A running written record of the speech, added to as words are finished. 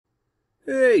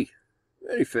Hey,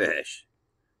 any fish?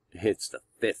 It's the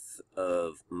 5th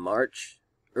of March,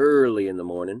 early in the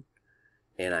morning,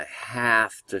 and I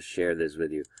have to share this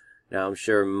with you. Now, I'm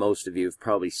sure most of you have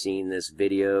probably seen this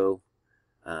video.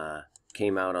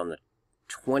 Came out on the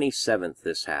 27th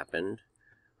this happened.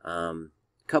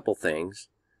 Couple things.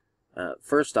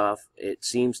 First off, it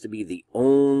seems to be the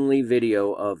only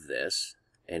video of this,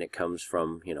 and it comes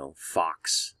from,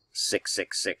 Fox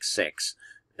 6666,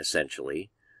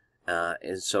 essentially.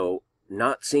 And so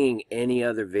not seeing any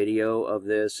other video of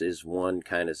this is one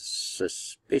kind of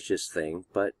suspicious thing,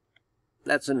 but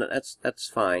that's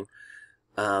fine.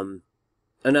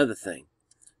 Another thing,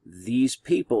 these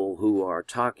people who are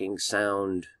talking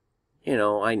sound,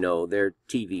 I know they're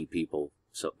TV people,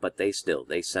 but they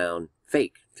sound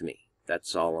fake to me.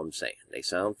 That's all I'm saying. They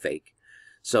sound fake.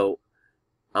 So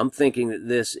I'm thinking that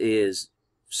this is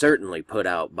certainly put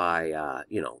out by,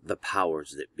 the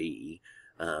powers that be,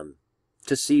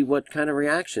 to see what kind of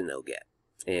reaction they'll get.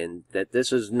 And that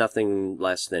this is nothing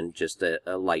less than just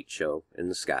a light show in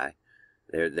the sky.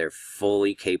 They're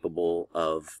fully capable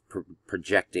of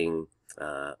projecting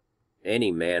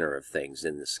any manner of things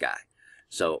in the sky.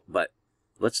 So, but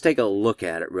let's take a look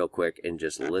at it real quick and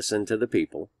just listen to the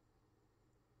people.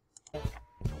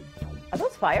 Are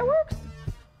those fireworks?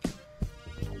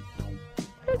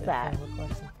 What is that? Look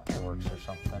like some fireworks or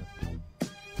something.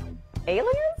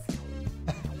 Aliens?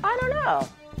 I don't know.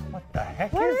 What the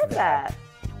heck Where is that?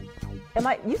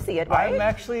 You see it, right? I'm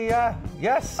actually,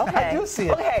 yes, Okay. I do see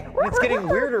it. Okay. It's getting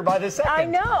weirder by the second. I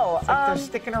know. It's like they're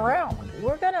sticking around.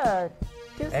 We're gonna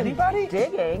do some Anybody?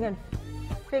 digging and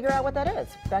figure out what that is.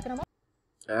 Back in a moment.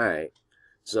 All right.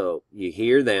 So you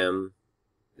hear them.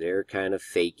 They're kind of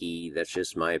fakey. That's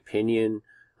just my opinion.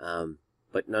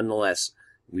 But nonetheless,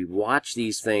 we watch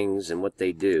these things and what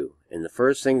they do. And the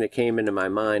first thing that came into my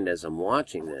mind as I'm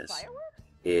watching this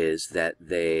is that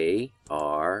they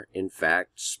are, in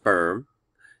fact, sperm.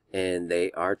 And they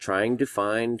are trying to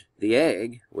find the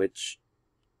egg, which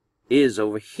is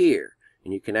over here.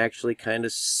 And you can actually kind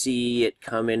of see it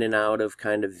come in and out of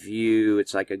kind of view.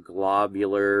 It's like a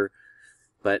globular.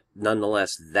 But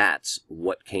nonetheless, that's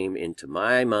what came into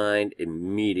my mind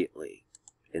immediately.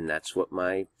 And that's what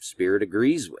my spirit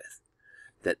agrees with.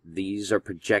 That these are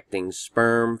projecting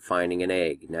sperm finding an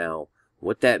egg. Now,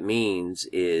 what that means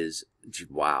is,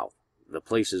 wow, the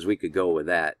places we could go with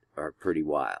that are pretty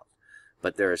wild.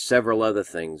 But there are several other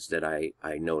things that I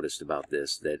noticed about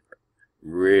this that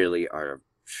really are,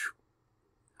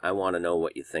 I want to know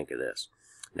what you think of this.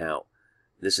 Now,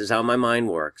 this is how my mind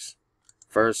works.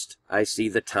 First, I see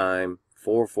the time,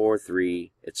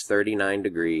 4:43, it's 39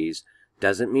 degrees.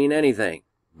 Doesn't mean anything,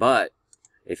 but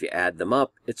if you add them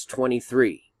up, it's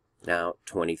 23. Now,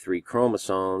 23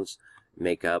 chromosomes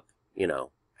make up,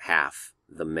 half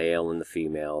the male and the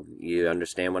female. You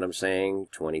understand what I'm saying?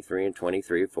 23 and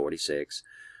 23, 46.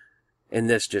 And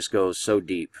this just goes so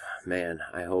deep. Man,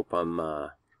 I hope I'm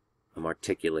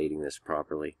articulating this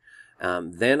properly.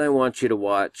 Then I want you to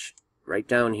watch, right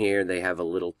down here, they have a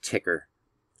little ticker.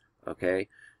 Okay?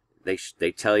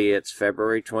 They tell you it's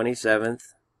February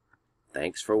 27th.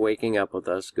 Thanks for waking up with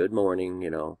us. Good morning,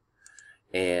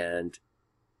 And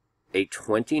a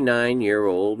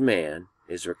 29-year-old man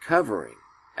is recovering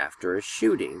after a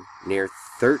shooting near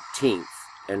 13th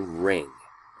and Ring.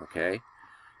 Okay?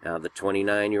 Now, the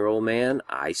 29-year-old man,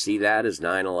 I see that as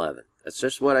 9/11. That's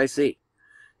just what I see.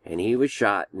 And he was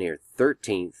shot near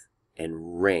 13th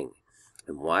and Ring.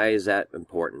 And why is that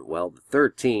important? Well, the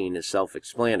 13 is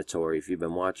self-explanatory if you've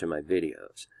been watching my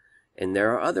videos. And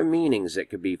there are other meanings that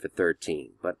could be for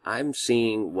 13, but I'm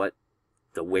seeing what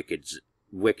the wicked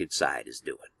side is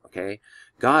doing, okay?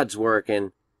 God's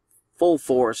working full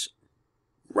force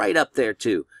right up there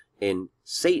too. And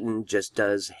Satan just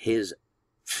does his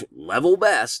level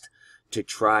best to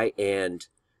try and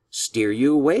steer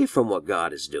you away from what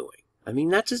God is doing. I mean,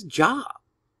 that's his job,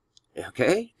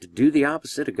 okay? To do the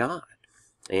opposite of God.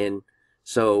 And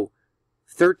so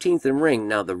 13th and Ring.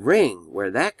 Now the ring,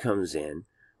 where that comes in,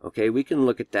 okay, we can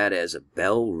look at that as a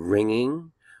bell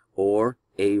ringing or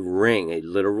a ring, a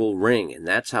literal ring. And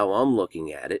that's how I'm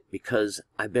looking at it, because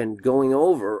I've been going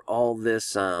over all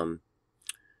this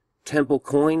temple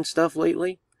coin stuff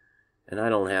lately. And I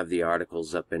don't have the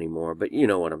articles up anymore, but you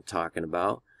know what I'm talking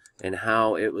about. And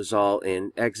how it was all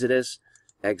in Exodus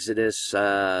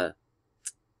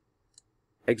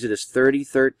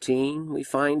 30:13, we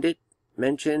find it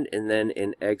mentioned, and then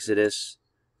in Exodus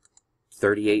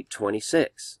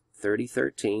 38:26,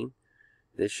 30:13,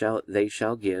 they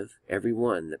shall give every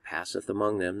one that passeth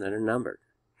among them that are numbered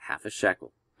half a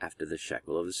shekel after the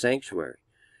shekel of the sanctuary.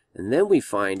 And then we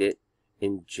find it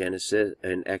in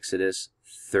Exodus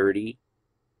 30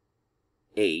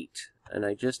 38, and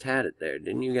I just had it there.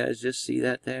 Didn't you guys just see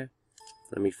that there?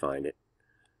 Let me find it.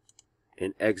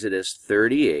 In Exodus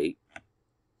 38,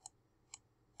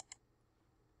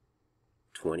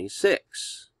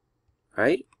 26,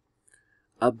 right?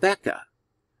 A bekah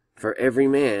for every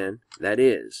man, that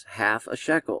is, half a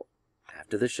shekel,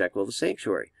 after the shekel of the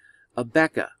sanctuary. A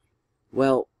bekah.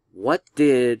 Well, what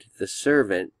did the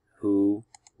servant who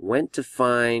went to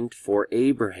find for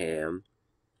Abraham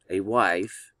a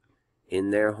wife in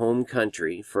their home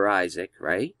country for Isaac,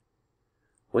 right?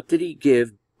 What did he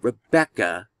give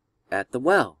Rebekah at the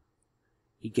well?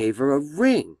 He gave her a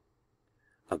ring,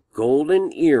 a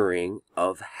golden earring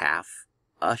of half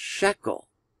a shekel.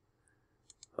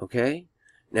 Okay?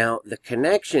 Now, the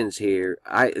connections here,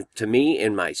 to me,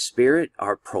 in my spirit,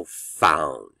 are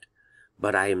profound.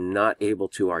 But I am not able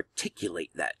to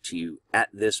articulate that to you at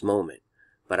this moment.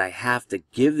 But I have to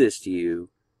give this to you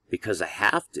because I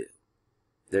have to.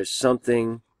 There's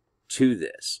something to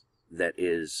this that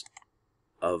is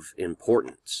of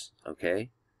importance,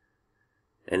 okay?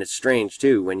 And it's strange,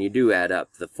 too, when you do add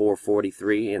up the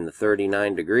 443 and the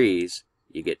 39 degrees,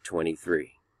 you get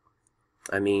 23.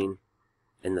 I mean,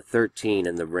 and the 13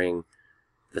 in the ring,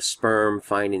 the sperm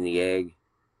finding the egg.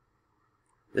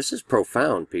 This is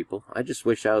profound, people. I just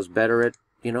wish I was better at,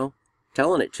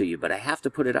 telling it to you. But I have to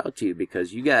put it out to you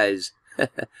because you guys,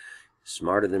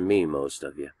 smarter than me, most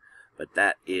of you. But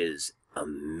that is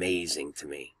amazing to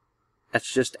me.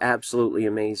 That's just absolutely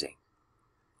amazing.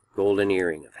 Golden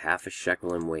earring of half a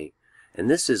shekel in weight. And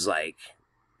this is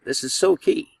so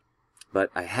key.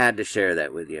 But I had to share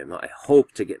that with you. I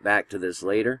hope to get back to this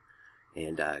later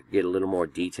and get a little more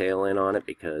detail in on it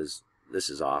because this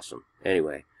is awesome.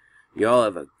 Anyway, you all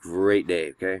have a great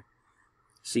day, okay?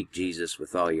 Seek Jesus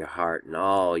with all your heart and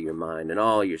all your mind and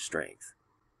all your strength.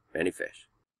 Benny Fish.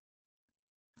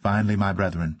 Finally, my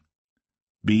brethren,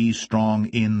 be strong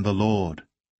in the Lord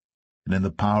and in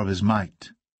the power of his might.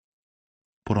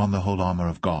 Put on the whole armor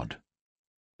of God,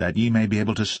 that ye may be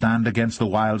able to stand against the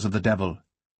wiles of the devil.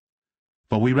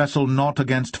 For we wrestle not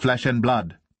against flesh and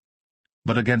blood,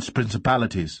 but against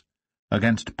principalities,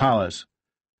 against powers,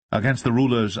 against the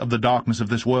rulers of the darkness of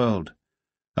this world,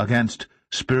 against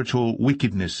spiritual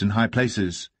wickedness in high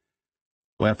places.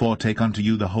 Wherefore take unto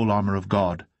you the whole armor of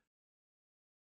God,